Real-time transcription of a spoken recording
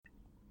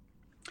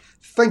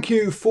Thank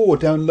you for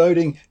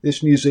downloading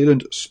this New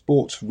Zealand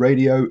Sports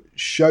Radio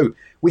show.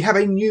 We have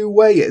a new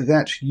way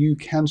that you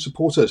can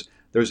support us.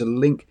 There is a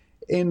link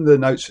in the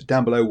notes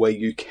down below where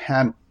you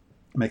can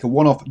make a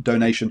one-off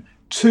donation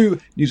to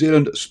New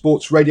Zealand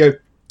Sports Radio.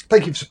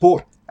 Thank you for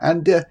support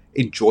and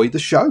enjoy the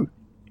show.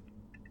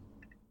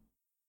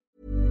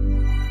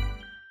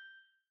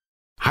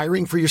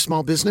 Hiring for your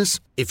small business?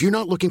 If you're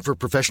not looking for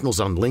professionals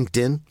on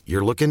LinkedIn,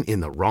 you're looking in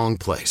the wrong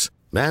place.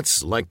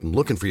 That's like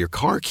looking for your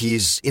car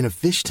keys in a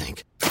fish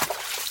tank.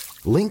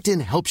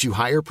 LinkedIn helps you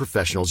hire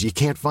professionals you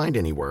can't find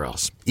anywhere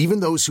else, even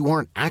those who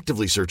aren't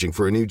actively searching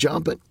for a new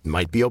job but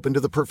might be open to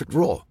the perfect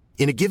role.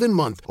 In a given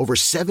month, over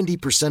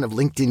 70% of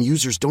LinkedIn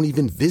users don't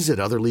even visit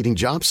other leading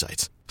job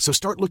sites. So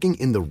start looking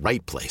in the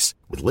right place.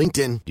 With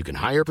LinkedIn, you can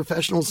hire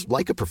professionals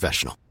like a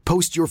professional.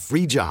 Post your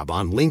free job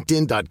on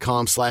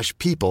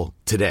linkedin.com/people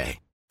today.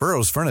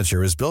 Burrow's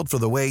furniture is built for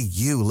the way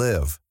you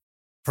live.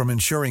 From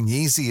ensuring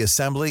easy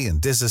assembly and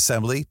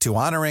disassembly to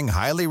honoring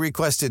highly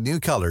requested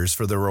new colors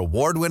for their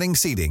award-winning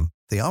seating,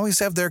 they always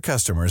have their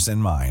customers in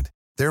mind.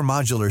 Their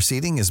modular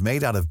seating is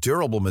made out of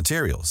durable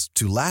materials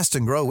to last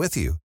and grow with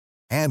you.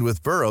 And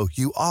with Burrow,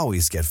 you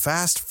always get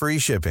fast, free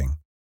shipping.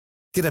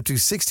 Get up to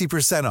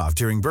 60% off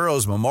during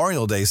Burrow's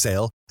Memorial Day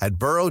sale at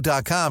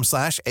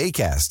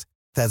burrow.com/ACAST.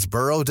 That's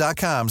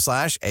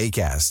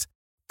burrow.com/ACAST.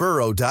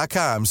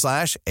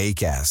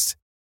 burrow.com/ACAST.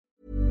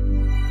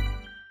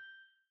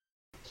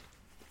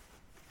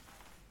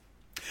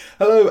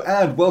 Hello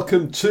and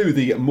welcome to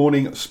the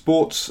morning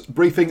sports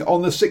briefing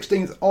on the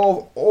 16th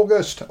of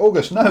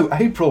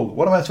April.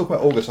 What am I talking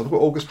about August? I talk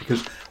about August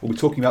because we'll be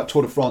talking about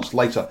Tour de France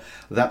later.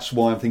 That's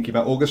why I'm thinking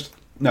about August.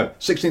 No,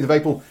 16th of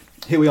April.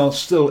 Here we are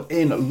still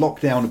in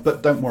lockdown,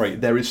 but don't worry,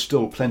 there is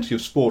still plenty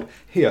of sport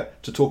here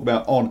to talk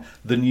about on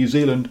the New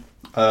Zealand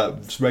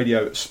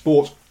Radio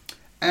Sport.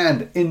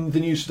 And in the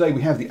news today,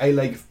 we have the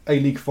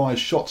A-League fires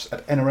shots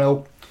at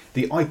NRL,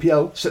 the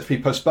IPL set to be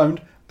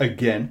postponed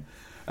again.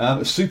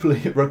 Super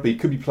League Rugby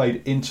could be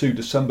played into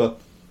December.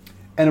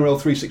 NRL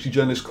 360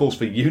 journalist calls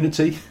for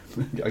unity.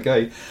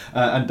 Okay.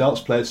 And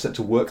darts players set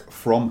to work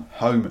from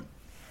home.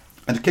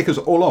 And to kick us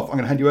all off, I'm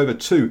going to hand you over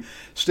to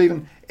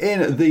Stephen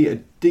in the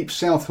Deep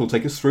South, who'll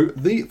take us through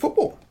the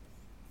football.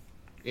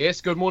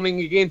 Yes, good morning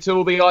again to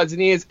all the eyes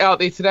and ears out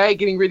there today,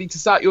 getting ready to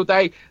start your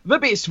day the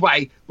best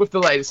way with the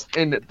latest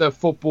in the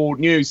football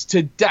news.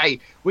 Today,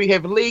 we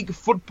have league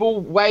football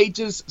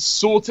wages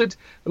sorted.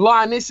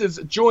 Lionesses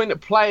join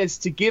players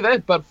together,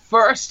 but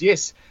first,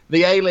 yes,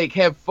 the A-League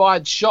have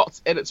fired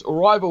shots at its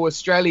rival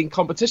Australian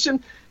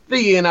competition,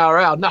 the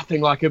NRL.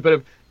 Nothing like a bit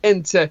of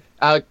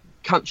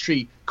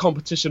inter-country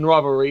competition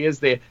rivalry, is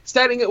there?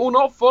 Stating it will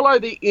not follow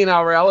the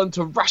NRL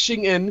into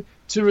rushing in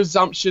to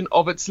resumption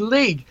of its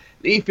league.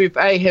 The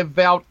FFA have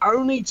vowed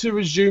only to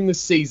resume the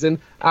season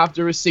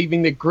after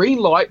receiving the green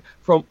light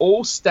from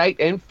all state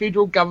and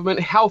federal government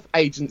health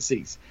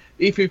agencies.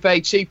 The FFA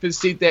chief has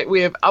said that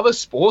we have other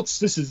sports,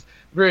 this is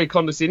very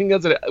condescending,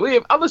 isn't it? We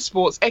have other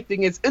sports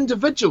acting as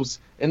individuals,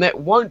 and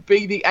that won't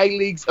be the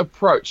A-League's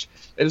approach.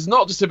 It is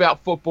not just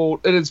about football,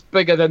 it is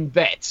bigger than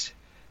that.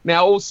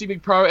 Now, all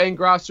semi-pro and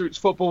grassroots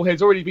football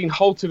has already been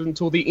halted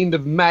until the end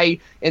of May,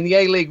 and the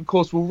A-League, of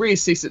course, will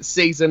reassess its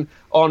season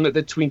on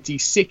the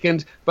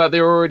 22nd, but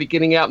they're already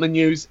getting out in the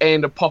news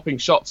and are popping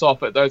shots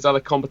off at those other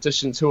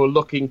competitions who are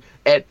looking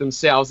at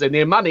themselves and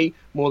their money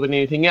more than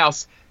anything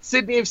else.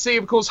 Sydney FC,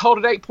 of course, hold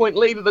an 8-point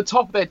lead at the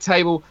top of that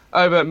table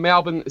over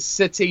Melbourne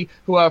City,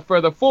 who are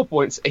further 4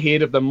 points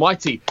ahead of the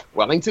mighty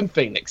Wellington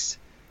Phoenix.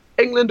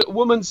 England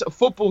women's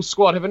football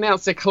squad have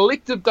announced a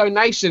collective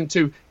donation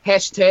to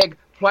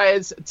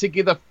 #Players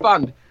Together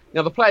Fund.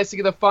 Now, the Players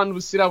Together Fund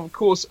was set up, of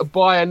course,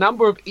 by a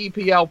number of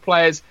EPL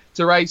players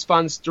to raise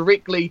funds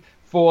directly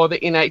for the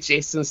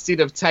NHS instead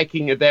of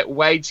taking that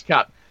wage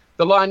cut.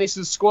 The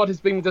Lionesses squad has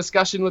been in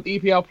discussion with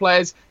EPL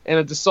players and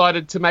have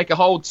decided to make a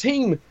whole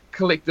team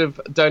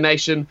collective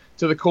donation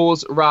to the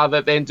cause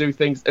rather than do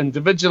things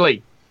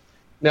individually.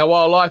 Now,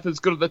 while life is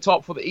good at the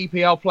top for the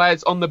EPL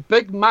players on the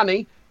big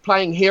money,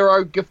 playing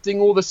hero,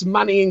 gifting all this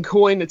money in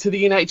coin to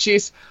the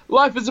NHS,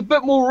 life is a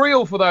bit more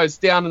real for those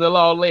down in the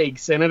lower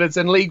leagues, and it is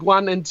in League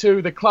 1 and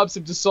 2 the clubs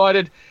have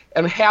decided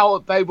on how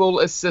they will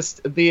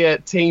assist their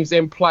teams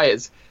and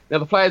players. Now,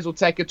 the players will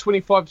take a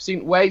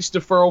 25% wage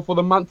deferral for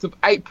the month of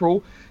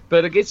April,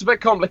 but it gets a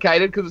bit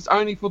complicated because it's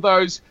only for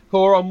those who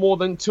are on more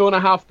than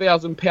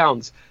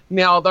 £2,500.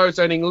 Now, those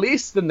earning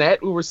less than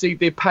that will receive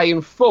their pay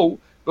in full,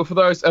 but for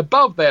those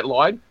above that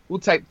line, will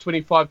take the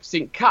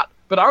 25% cut,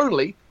 but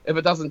only if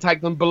it doesn't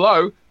take them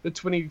below the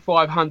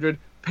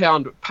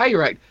 £2,500 pay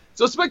rate.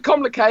 So it's a bit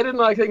complicated,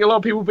 and I think a lot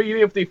of people will be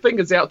there with their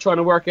fingers out trying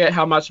to work out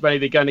how much money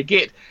they're going to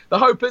get. The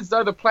hope is,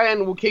 though, the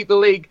plan will keep the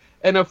league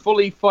in a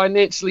fully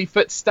financially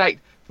fit state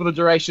for the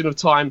duration of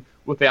time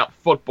without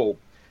football.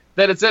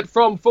 That is it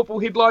from Football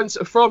Headlines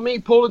from me,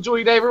 Paul. Enjoy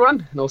your day,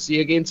 everyone, and I'll see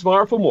you again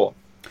tomorrow for more.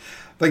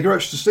 Thank you very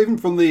much to Stephen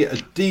from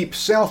the Deep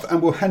South,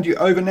 and we'll hand you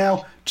over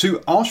now to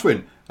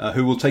Ashwin,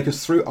 who will take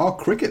us through our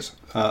cricket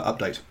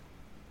update.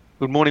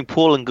 Good morning,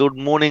 Paul, and good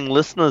morning,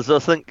 listeners. I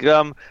think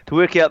to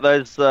work out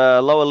those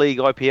lower league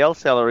EPL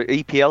salaries,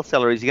 you're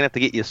going to have to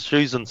get your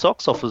shoes and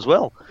socks off as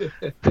well.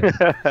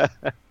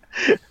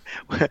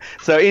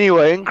 So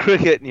anyway, in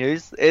cricket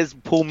news, as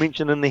Paul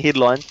mentioned in the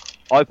headline,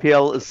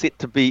 IPL is set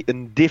to be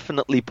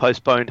indefinitely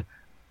postponed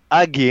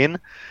again.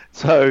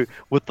 So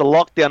with the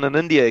lockdown in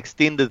India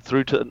extended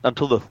through to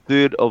until the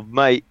 3rd of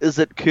May, is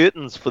it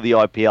curtains for the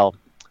IPL?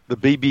 The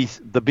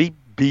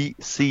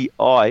BCCI,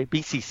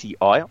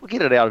 I'll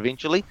get it out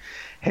eventually,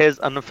 has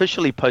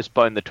unofficially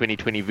postponed the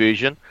 2020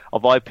 version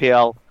of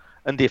IPL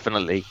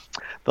indefinitely.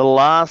 The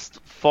last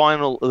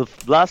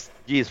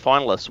year's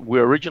finalists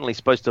were originally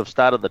supposed to have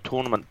started the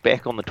tournament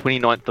back on the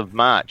 29th of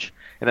March,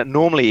 and it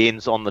normally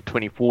ends on the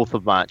 24th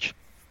of March.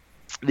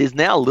 There's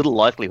now little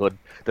likelihood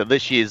that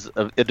this year's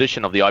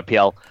edition of the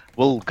IPL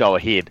will go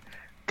ahead,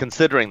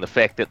 considering the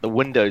fact that the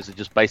windows are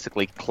just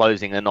basically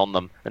closing in on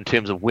them in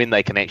terms of when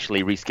they can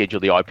actually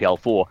reschedule the IPL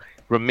for.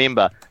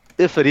 Remember,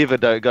 if it ever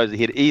goes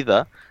ahead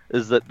either,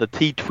 is that the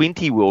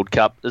T20 World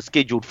Cup is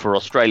scheduled for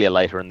Australia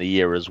later in the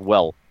year as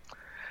well.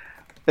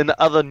 In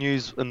other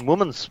news in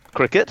women's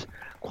cricket,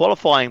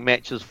 qualifying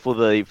matches for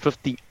the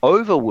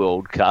 50-over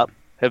World Cup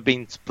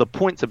the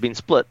points have been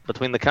split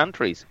between the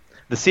countries.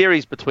 The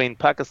series between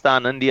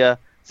Pakistan, India,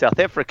 South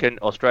Africa,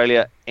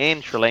 Australia,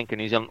 and Sri Lanka,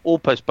 New Zealand, all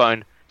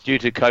postponed due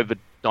to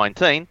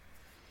COVID-19,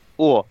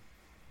 or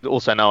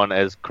also known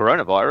as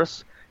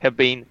coronavirus, have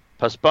been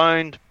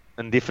postponed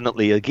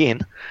indefinitely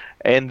again,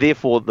 and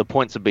therefore the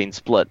points have been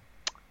split.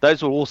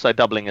 Those were also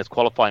doubling as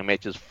qualifying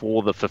matches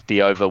for the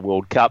 50-over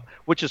World Cup,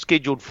 which is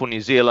scheduled for New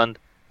Zealand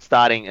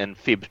starting in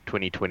Feb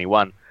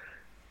 2021.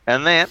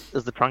 And that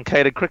is the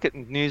truncated cricket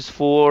news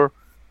for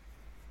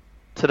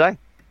today.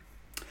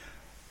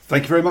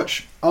 Thank you very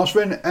much,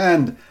 Arsene.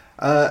 And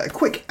a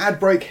quick ad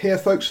break here,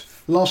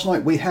 folks. Last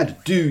night we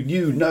had Do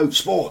You Know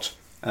Sport,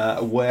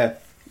 where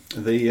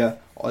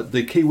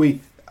the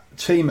Kiwi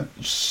team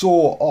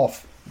saw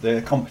off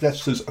their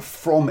competitors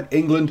from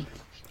England.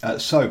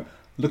 So,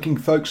 looking,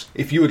 folks,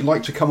 if you would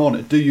like to come on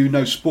at Do You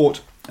Know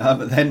Sport,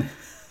 then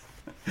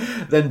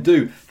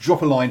do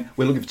drop a line.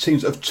 We're looking for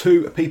teams of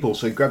 2 people,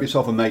 so grab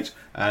yourself a mate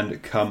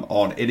and come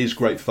on. It is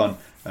great fun,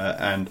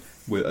 and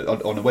we're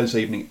on a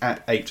Wednesday evening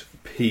at 8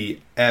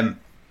 p.m.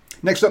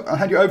 Next up, I'll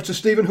hand you over to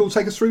Stephen, who will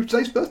take us through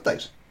today's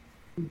birthdays.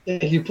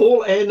 Thank you,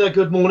 Paul, and a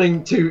good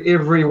morning to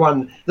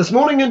everyone. This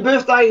morning in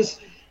birthdays,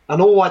 an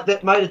all-white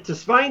that made it to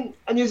Spain,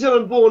 a New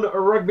Zealand-born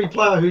rugby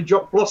player who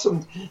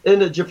blossomed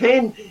in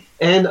Japan,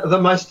 and the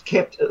most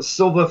capped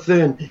silver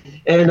fern.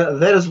 And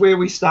that is where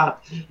we start.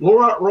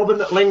 Laura Robin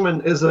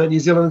Langman is a New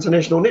Zealand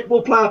international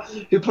netball player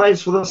who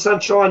plays for the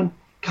Sunshine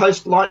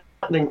Coast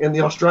Lightning in the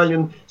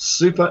Australian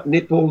Super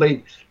Netball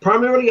League.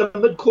 Primarily a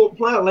mid-court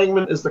player,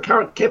 Langman is the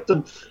current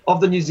captain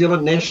of the New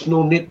Zealand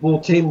national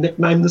netball team,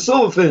 nicknamed the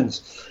Silver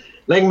Ferns.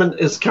 Langman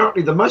is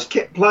currently the most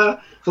capped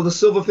player for the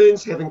Silver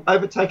Ferns, having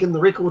overtaken the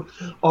record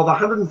of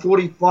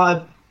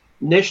 145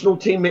 national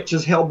team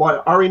matches held by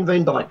Irene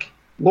van Dijk.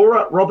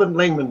 Laura Robin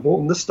Langman,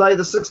 born this day,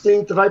 the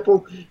 16th of April,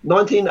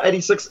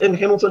 1986 in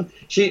Hamilton.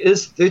 She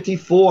is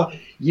 34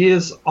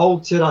 years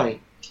old today.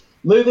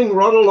 Moving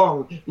right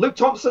along, Luke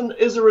Thompson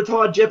is a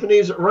retired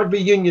Japanese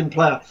rugby union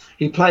player.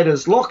 He played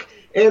as lock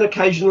and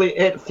occasionally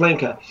at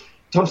flanker.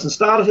 Thompson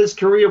started his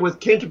career with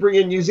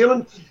Canterbury in New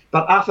Zealand,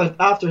 but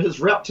after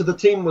his route to the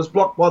team was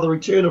blocked by the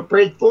return of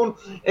Brad Thorne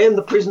and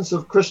the presence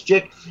of Chris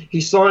Jack,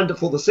 he signed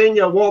for the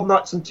Sanya Wild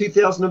Knights in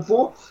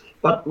 2004,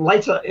 but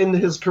later in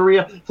his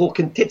career for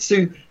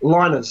Kintetsu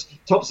Liners.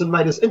 Thompson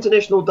made his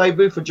international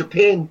debut for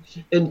Japan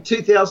in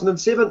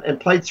 2007 and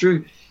played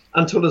through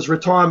until his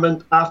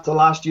retirement after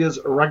last year's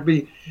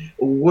Rugby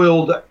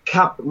World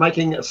Cup,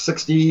 making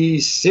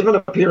 67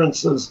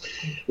 appearances.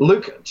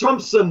 Luke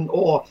Thompson,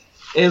 or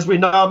as we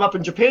know him up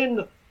in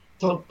Japan,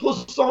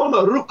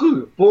 Tosama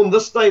Ruku, born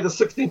this day, the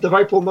 16th of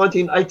April,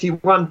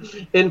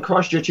 1981 in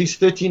Christchurch. He's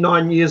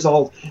 39 years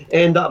old.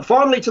 And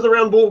finally to the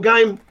round ball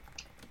game.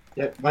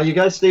 Yeah, there you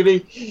go,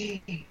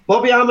 Stevie.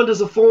 Bobby Armand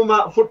is a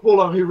former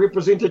footballer who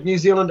represented New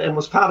Zealand and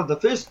was part of the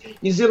first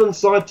New Zealand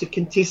side to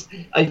contest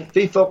a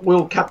FIFA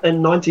World Cup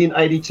in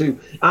 1982.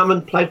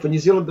 Armand played for New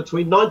Zealand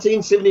between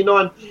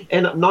 1979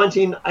 and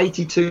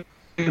 1982,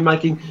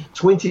 making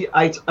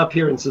 28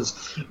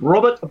 appearances.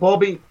 Robert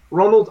Bobby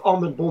Ronald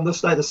Almond, born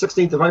this day, the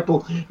 16th of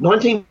April,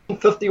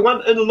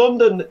 1951 in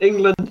London,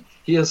 England.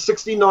 He is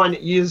 69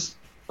 years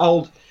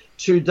old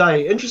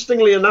today.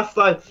 Interestingly enough,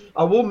 though,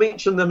 I will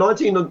mention the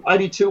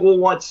 1982 All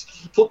Whites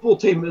football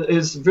team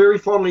is very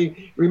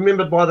fondly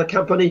remembered by the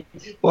country,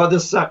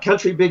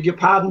 beg your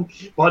pardon,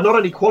 by not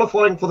only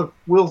qualifying for the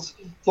World's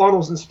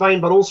Finals in Spain,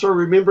 but also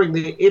remembering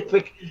the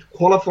epic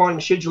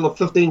qualifying schedule of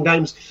 15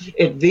 games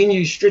at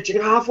venues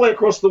stretching halfway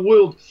across the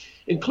world,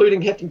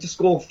 including having to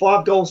score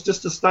 5 goals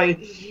just to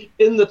stay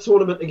in the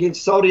tournament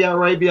against Saudi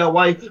Arabia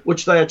away,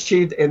 which they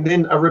achieved, and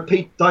then a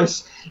repeat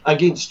dose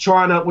against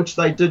China, which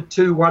they did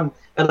 2-1.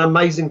 An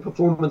amazing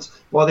performance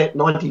by that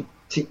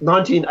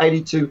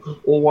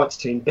 1982 All Whites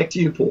team. Back to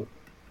you, Paul.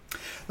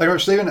 Thank you very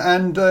much, Stephen.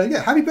 And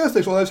happy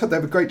birthday to all those. Hope they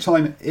have a great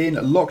time in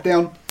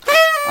lockdown.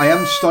 I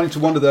am starting to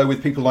wonder, though,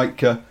 with people like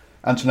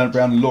Antonella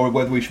Brown and Laura,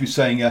 whether we should be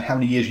saying how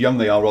many years young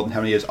they are rather than how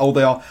many years old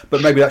they are.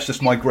 But maybe that's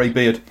just my grey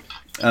beard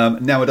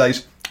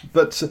nowadays.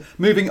 But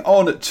moving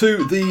on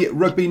to the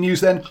rugby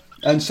news then.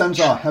 And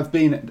Sanzar have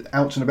been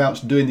out and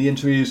about doing the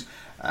interviews.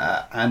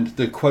 And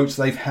the quotes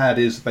they've had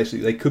is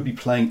basically they could be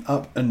playing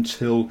up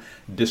until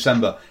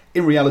December.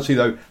 In reality,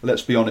 though,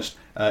 let's be honest,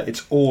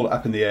 it's all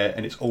up in the air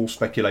and it's all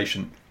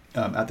speculation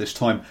at this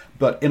time.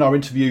 But in our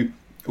interview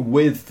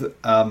with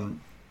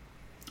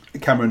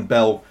Cameron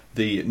Bell,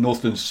 the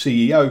Northlands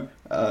CEO,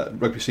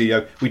 rugby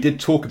CEO, we did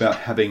talk about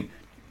having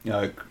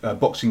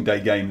Boxing Day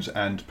games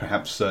and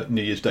perhaps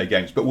New Year's Day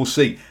games. But we'll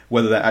see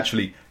whether that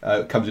actually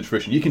comes into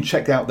fruition. You can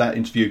check out that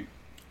interview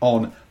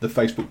on the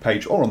Facebook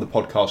page or on the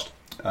podcast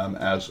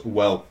as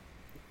well.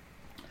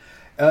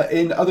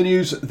 In other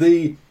news,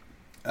 the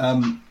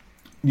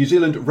New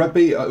Zealand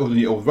rugby,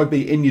 or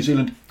rugby in New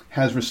Zealand,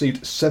 has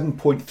received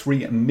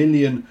 $7.3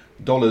 million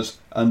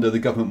under the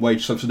government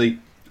wage subsidy.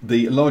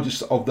 The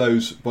largest of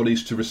those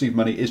bodies to receive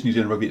money is New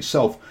Zealand Rugby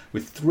itself,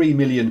 with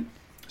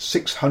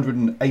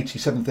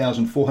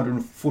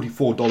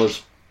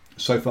 $3,687,444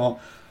 so far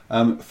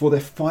for their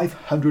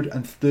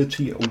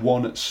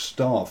 531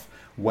 staff.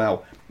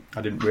 Wow,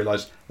 I didn't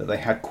realise that they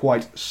had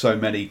quite so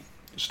many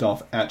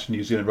staff at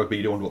New Zealand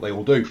Rugby doing what they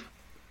all do.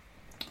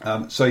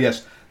 So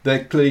yes,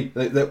 they're clearly,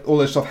 all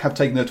those staff have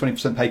taken their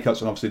 20% pay cuts,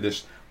 and obviously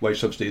this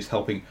wage subsidy is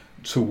helping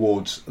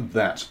towards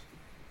that.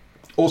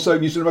 Also,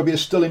 New Zealand Rugby is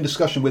still in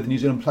discussion with the New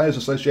Zealand Players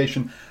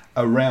Association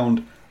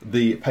around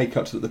the pay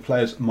cuts that the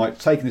players might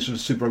take. This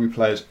is Super Rugby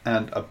players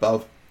and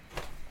above.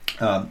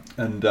 At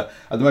the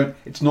moment,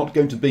 it's not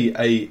going to be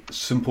a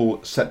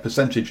simple set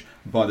percentage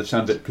by the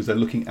sound of it, because they're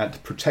looking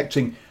at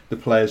protecting the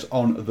players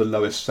on the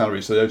lowest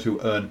salary. So those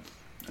who earn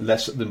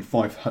less than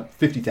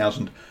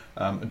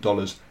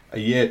 $50,000 a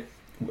year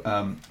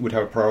would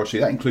have a priority.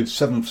 That includes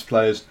Sevens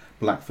players,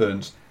 Black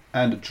Ferns,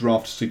 and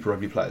draft Super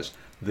Rugby players.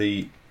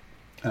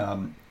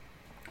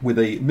 With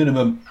a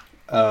minimum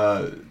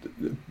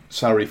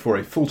salary for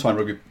a full-time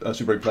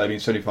Super Rugby player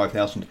being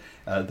 $75,000,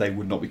 they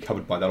would not be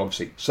covered by that,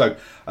 obviously. So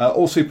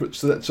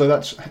so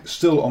that's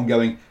still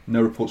ongoing.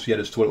 No reports yet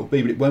as to what it will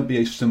be, but it won't be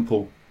a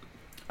simple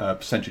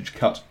percentage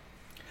cut.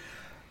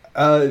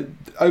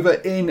 Over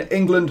in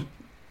England,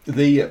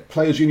 the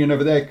Players' Union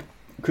over there,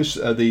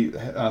 the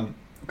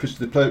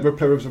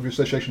Players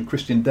Association,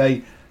 Christian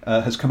Day,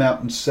 has come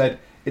out and said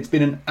it's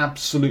been an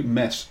absolute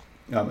mess,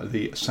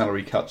 the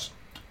salary cuts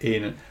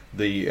in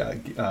the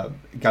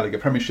Gallagher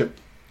Premiership,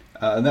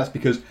 and that's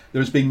because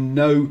there has been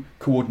no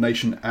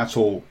coordination at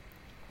all.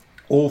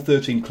 All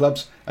 13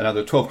 clubs, and now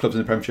there are 12 clubs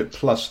in the Premiership,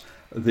 plus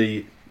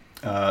the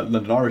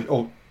London Irish,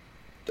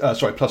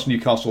 plus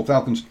Newcastle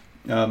Falcons,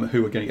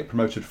 who are going to get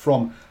promoted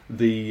from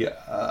the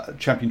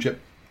Championship,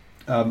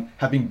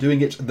 have been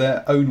doing it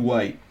their own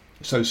way.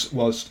 So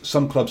whilst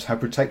some clubs have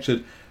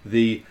protected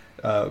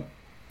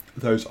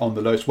those on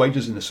the lowest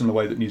wages in a similar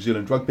way that New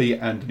Zealand Rugby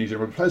and the New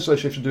Zealand Rugby Players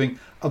Association are doing,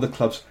 other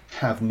clubs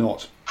have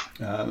not.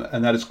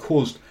 And that has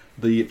caused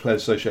the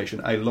Players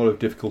Association a lot of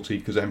difficulty,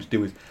 because they're having to deal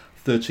with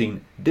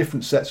 13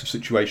 different sets of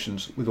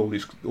situations with all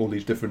these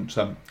different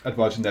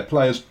advising their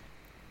players,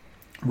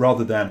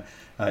 rather than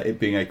it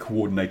being a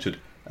coordinated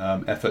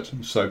effort.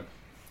 And so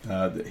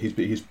he's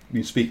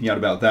been speaking out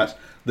about that.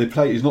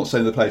 He's not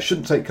saying the players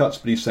shouldn't take cuts,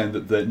 but he's saying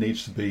that there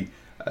needs to be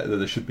that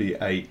there should be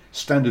a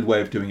standard way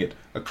of doing it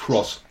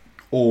across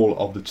all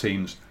of the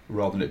teams,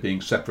 rather than it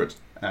being separate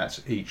at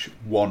each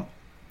one. I'm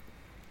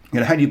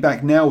going to hand you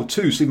back now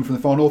to Stephen from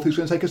the Far North, who's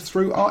going to take us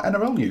through our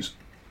NRL news.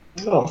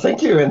 Oh,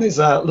 thank you. And there's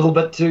a little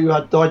bit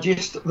to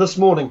digest this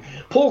morning.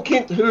 Paul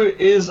Kent, who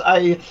is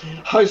a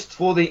host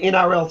for the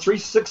NRL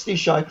 360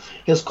 show,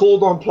 has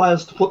called on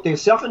players to put their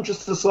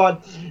self-interest aside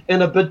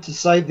in a bid to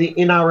save the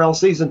NRL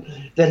season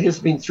that has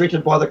been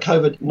threatened by the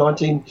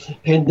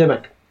COVID-19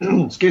 pandemic.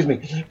 Excuse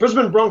me.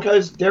 Brisbane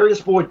Broncos'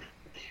 Darius Boyd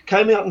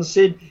came out and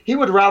said he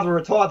would rather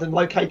retire than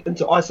locate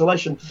into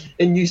isolation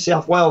in New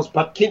South Wales.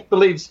 But Kent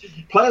believes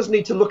players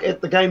need to look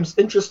at the game's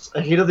interests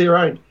ahead of their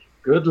own.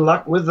 Good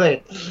luck with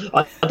that.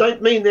 I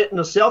don't mean that in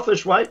a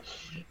selfish way,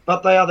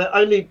 but they are the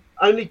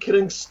only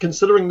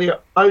considering their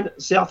own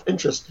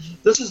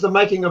self-interest. This is the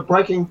making or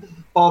breaking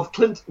of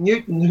Clint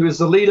Newton, who is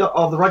the leader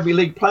of the Rugby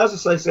League Players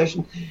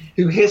Association,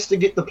 who has to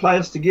get the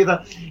players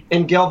together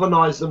and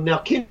galvanise them. Now,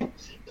 Kent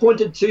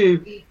pointed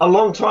to a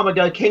long time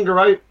ago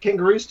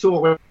Kangaroos tour,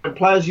 where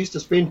players used to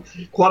spend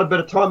quite a bit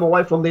of time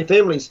away from their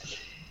families.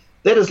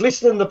 That is less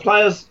than the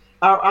players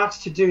are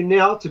asked to do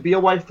now, to be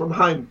away from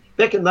home.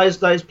 Back in those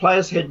days,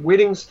 players had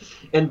weddings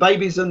and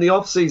babies in the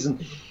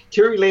off-season.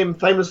 Terry Lamb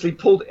famously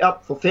pulled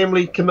out for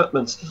family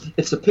commitments.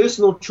 It's a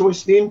personal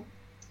choice then.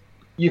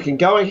 You can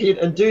go ahead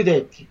and do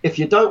that. If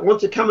you don't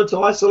want to come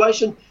into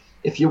isolation,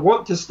 if you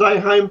want to stay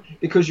home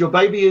because your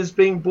baby is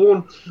being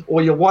born,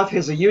 or your wife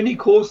has a uni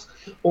course,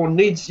 or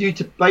needs you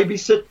to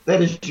babysit,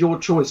 that is your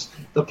choice.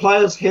 The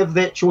players have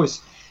that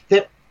choice.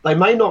 That they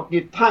may not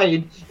get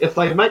paid if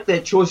they make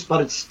that choice, but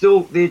it's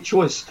still their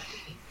choice.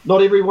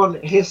 not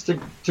everyone has to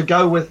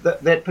go with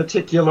that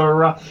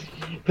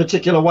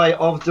particular way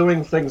of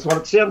doing things. Well,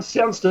 it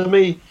sounds to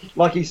me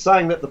like he's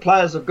saying that the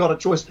players have got a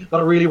choice, but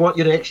I really want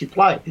you to actually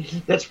play.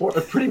 That's what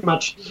it pretty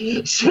much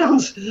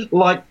sounds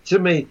like to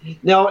me.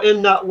 Now,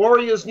 in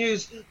Warriors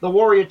news, the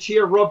Warrior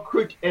chair, Rob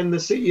Croot, and the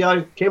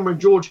CEO, Cameron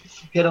George,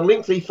 had a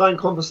lengthy phone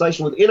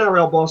conversation with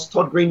NRL boss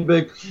Todd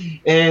Greenberg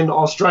and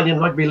Australian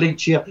Rugby League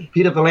chair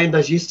Peter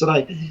V'landys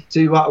yesterday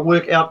to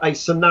work out a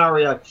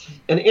scenario.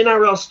 An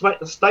NRL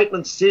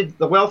statement said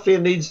the welfare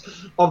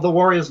needs of the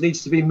Warriors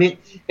needs to be met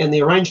and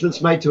the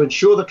arrangements made to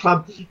ensure the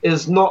club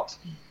is not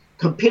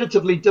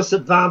competitively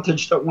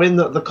disadvantaged when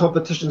the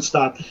competition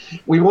starts.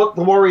 We want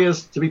the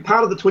Warriors to be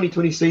part of the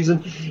 2020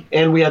 season,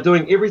 and we are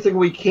doing everything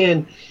we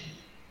can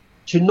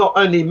to not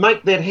only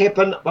make that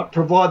happen, but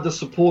provide the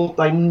support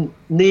they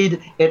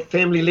need at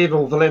family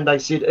level,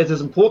 V'landys said. It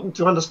is important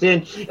to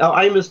understand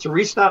our aim is to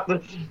restart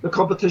the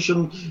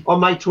competition on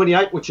May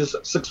 28, which is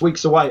 6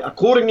 weeks away.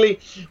 Accordingly,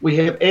 we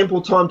have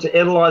ample time to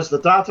analyse the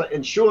data,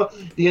 ensure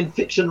the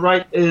infection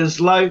rate is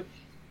low.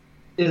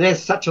 It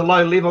has such a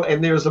low level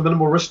and there is a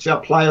minimal risk to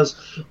our players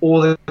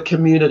or the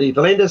community.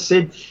 V'landys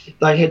said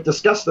they had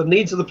discussed the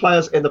needs of the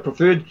players and the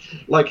preferred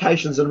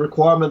locations and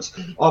requirements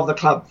of the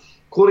club.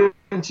 According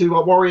to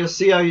Warriors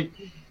CEO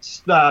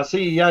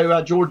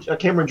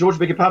Cameron George,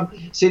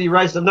 said he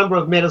raised a number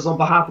of matters on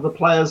behalf of the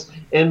players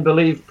and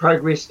believe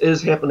progress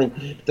is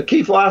happening. The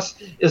key for us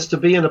is to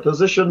be in a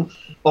position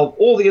of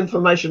all the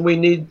information we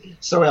need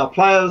so our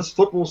players,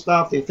 football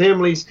staff, their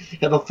families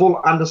have a full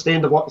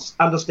understanding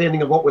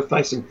of what we're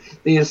facing.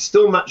 There is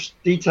still much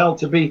detail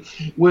to be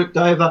worked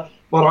over,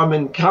 but I'm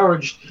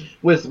encouraged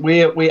with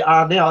where we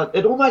are now.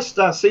 It almost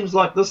seems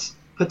like this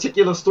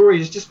particular story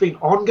has just been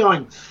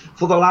ongoing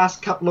for the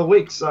last couple of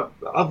weeks. I've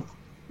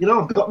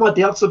got my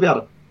doubts about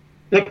it.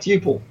 Back to you,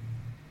 Paul.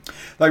 Thank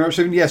you very much,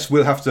 Stephen. Yes,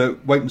 we'll have to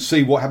wait and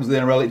see what happens in the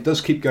NRL. It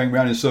does keep going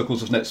round in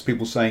circles, doesn't it?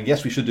 People saying,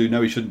 yes, we should do, no,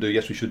 we shouldn't do,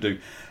 yes, we should do.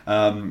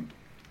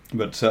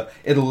 But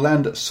it'll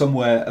land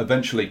somewhere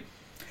eventually.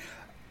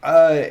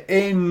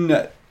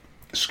 In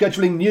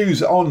scheduling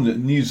news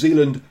on New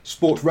Zealand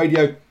Sport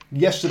Radio,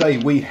 yesterday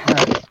we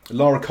had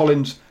Lara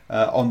Collins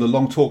on the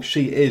Long Talk.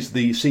 She is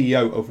the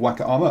CEO of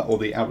Waka Ama, or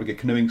the Outrigger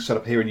Canoeing set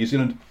up here in New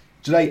Zealand.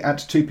 Today at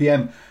 2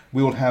 p.m,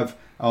 we will have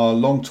our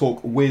long talk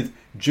with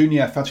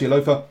Junior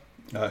Fatialofa,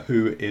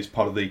 who is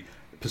part of the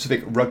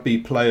Pacific Rugby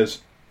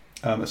Players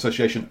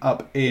Association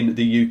up in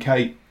the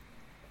UK.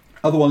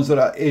 Other ones that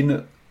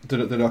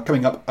are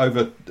coming up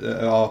over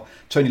are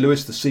Tony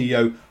Lewis, the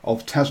CEO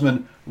of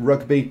Tasman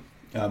Rugby.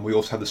 We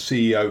also have the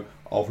CEO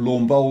of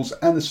Lawn Bowls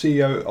and the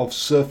CEO of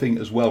Surfing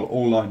as well,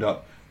 all lined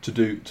up to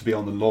be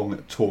on the Long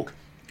Talk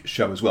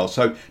show as well.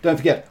 So don't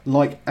forget,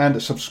 like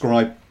and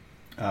subscribe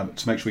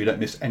to make sure you don't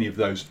miss any of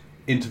those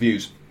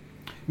interviews.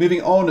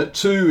 Moving on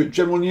to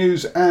general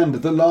news and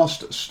the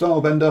last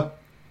stylebender.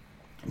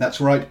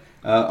 That's right,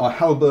 our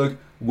Halberg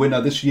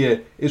winner this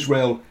year,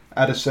 Israel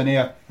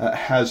Adesanya,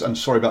 has, I'm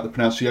sorry about the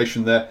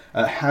pronunciation there,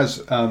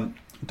 has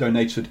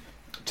donated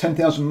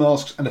 10,000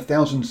 masks and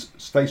 1,000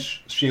 face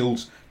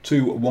shields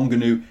to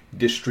Wanganui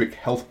District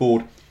Health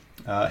Board.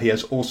 He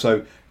has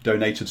also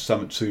donated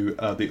some to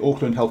the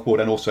Auckland Health Board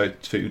and also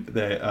to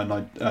their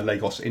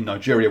Lagos in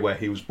Nigeria, where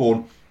he was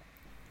born.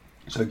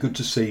 So good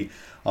to see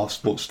our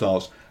sports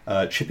stars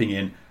chipping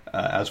in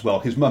as well.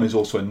 His mum is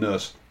also a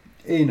nurse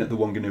in the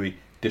Wanganui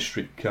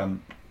district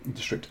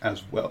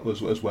as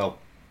well.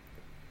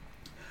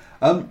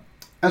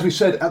 As we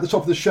said at the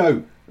top of the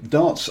show,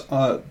 darts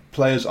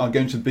players are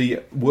going to be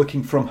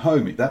working from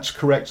home. That's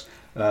correct.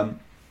 The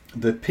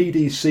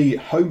PDC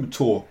home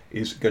tour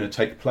is going to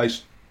take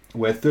place,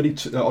 where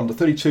on the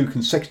 32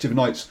 consecutive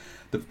nights,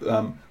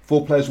 the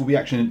 4 players will be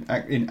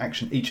in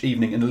action each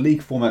evening in a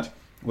league format,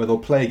 where they'll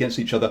play against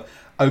each other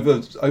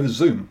over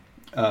Zoom.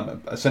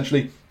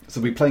 Essentially, so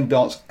they'll be playing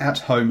darts at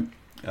home,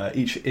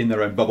 each in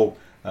their own bubble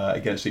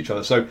against each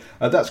other. So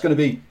that's going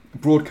to be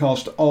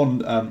broadcast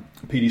on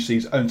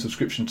PDC's own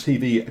subscription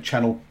TV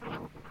channel.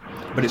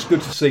 But it's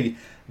good to see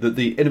that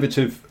the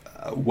innovative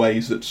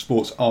ways that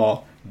sports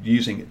are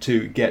using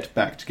to get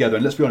back together.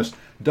 And let's be honest,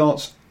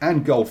 darts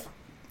and golf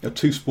are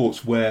 2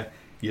 sports where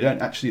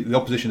the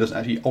opposition doesn't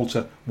actually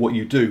alter what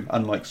you do,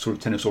 unlike sort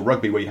of tennis or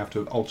rugby, where you have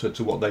to alter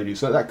to what they do.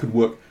 So that could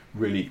work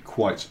really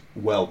quite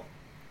well.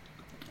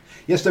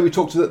 Yesterday we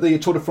talked that the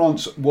Tour de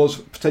France was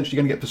potentially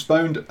going to get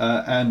postponed,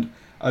 and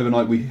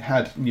overnight we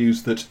had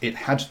news that it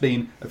had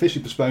been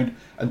officially postponed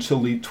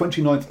until the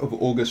 29th of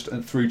August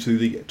and through to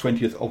the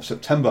 20th of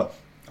September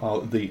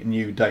are the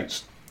new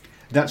dates.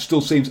 That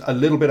still seems a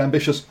little bit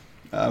ambitious,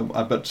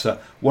 but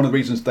one of the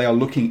reasons they are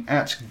looking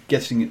at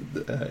getting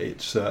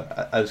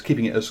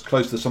keeping it as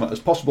close to the summer as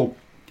possible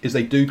is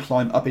they do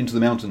climb up into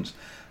the mountains.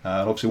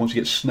 And obviously once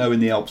you get snow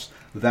in the Alps,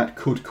 that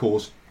could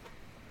cause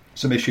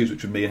some issues,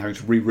 which would mean having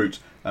to reroute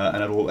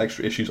and add all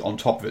extra issues on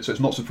top of it. So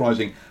it's not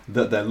surprising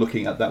that they're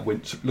looking at that,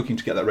 looking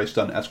to get that race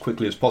done as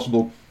quickly as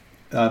possible.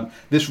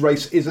 This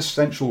race is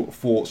essential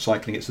for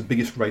cycling. It's the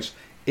biggest race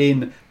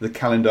in the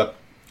calendar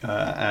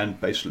and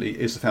basically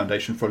is the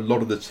foundation for a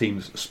lot of the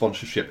team's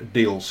sponsorship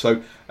deals.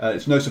 So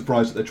it's no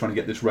surprise that they're trying to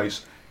get this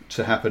race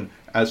to happen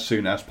as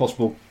soon as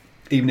possible,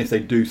 even if they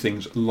do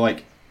things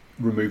like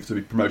remove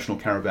the promotional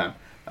caravan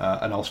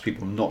and ask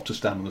people not to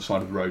stand on the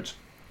side of the roads.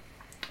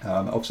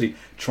 Obviously,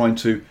 trying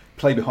to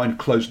play behind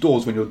closed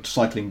doors when you're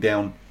cycling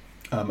down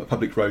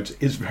public roads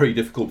is very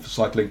difficult for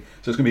cycling,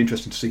 so it's going to be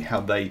interesting to see how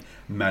they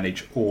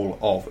manage all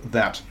of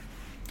that.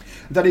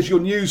 That is your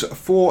news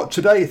for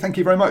today. Thank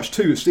you very much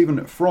to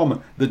Stephen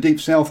from the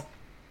Deep South,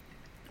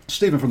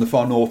 Stephen from the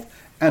Far North,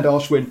 and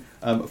Ashwin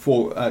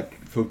for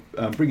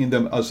bringing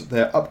us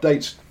their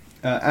updates.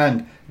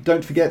 And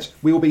don't forget,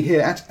 we will be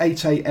here at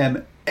 8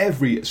 a.m.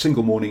 every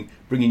single morning,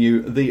 bringing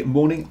you the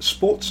morning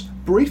sports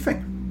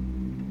briefing.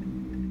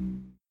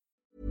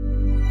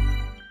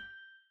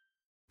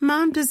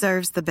 Mom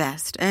deserves the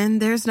best,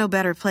 and there's no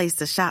better place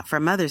to shop for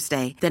Mother's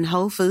Day than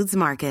Whole Foods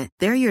Market.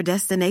 They're your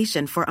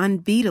destination for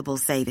unbeatable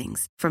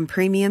savings, from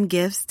premium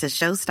gifts to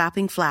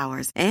show-stopping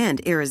flowers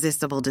and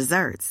irresistible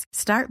desserts.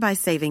 Start by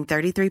saving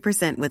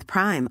 33% with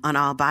Prime on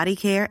all body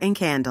care and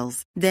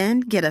candles.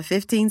 Then get a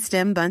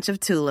 15-stem bunch of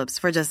tulips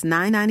for just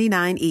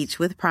 $9.99 each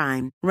with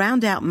Prime.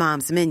 Round out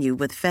Mom's menu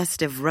with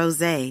festive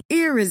rosé,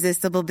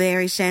 irresistible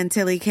berry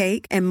chantilly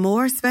cake, and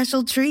more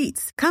special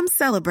treats. Come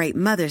celebrate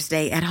Mother's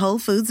Day at Whole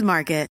Foods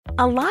Market.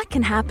 A lot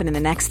can happen in the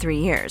next 3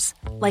 years.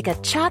 Like a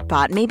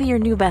chatbot may be your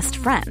new best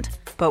friend.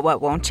 But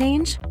what won't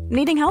change?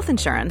 Needing health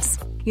insurance.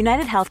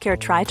 United Healthcare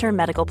Tri-Term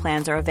Medical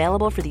Plans are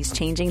available for these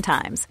changing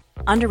times.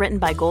 Underwritten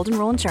by Golden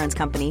Rule Insurance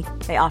Company,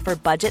 they offer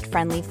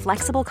budget-friendly,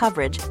 flexible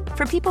coverage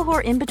for people who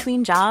are in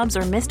between jobs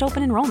or missed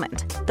open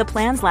enrollment. The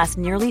plans last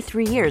nearly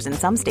 3 years in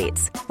some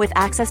states, with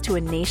access to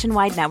a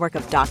nationwide network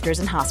of doctors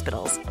and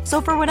hospitals.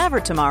 So for whatever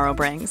tomorrow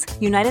brings,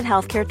 United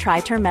Healthcare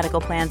Tri-Term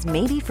Medical Plans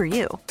may be for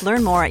you.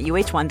 Learn more at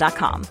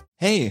uh1.com.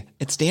 Hey,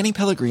 it's Danny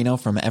Pellegrino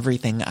from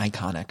Everything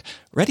Iconic.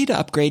 Ready to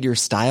upgrade your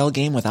style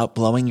game without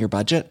blowing your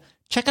budget?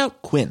 Check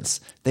out Quince.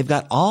 They've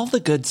got all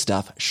the good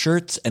stuff,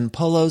 shirts and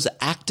polos,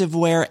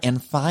 activewear,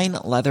 and fine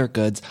leather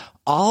goods,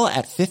 all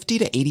at 50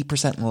 to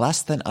 80%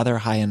 less than other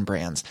high-end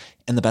brands.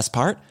 And the best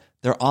part?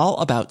 They're all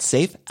about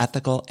safe,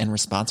 ethical, and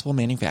responsible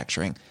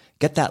manufacturing.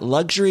 Get that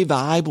luxury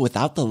vibe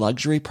without the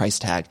luxury price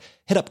tag.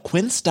 Hit up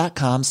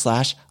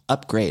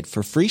quince.com/upgrade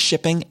for free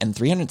shipping and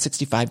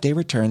 365-day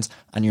returns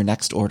on your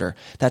next order.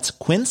 That's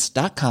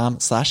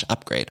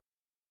quince.com/upgrade.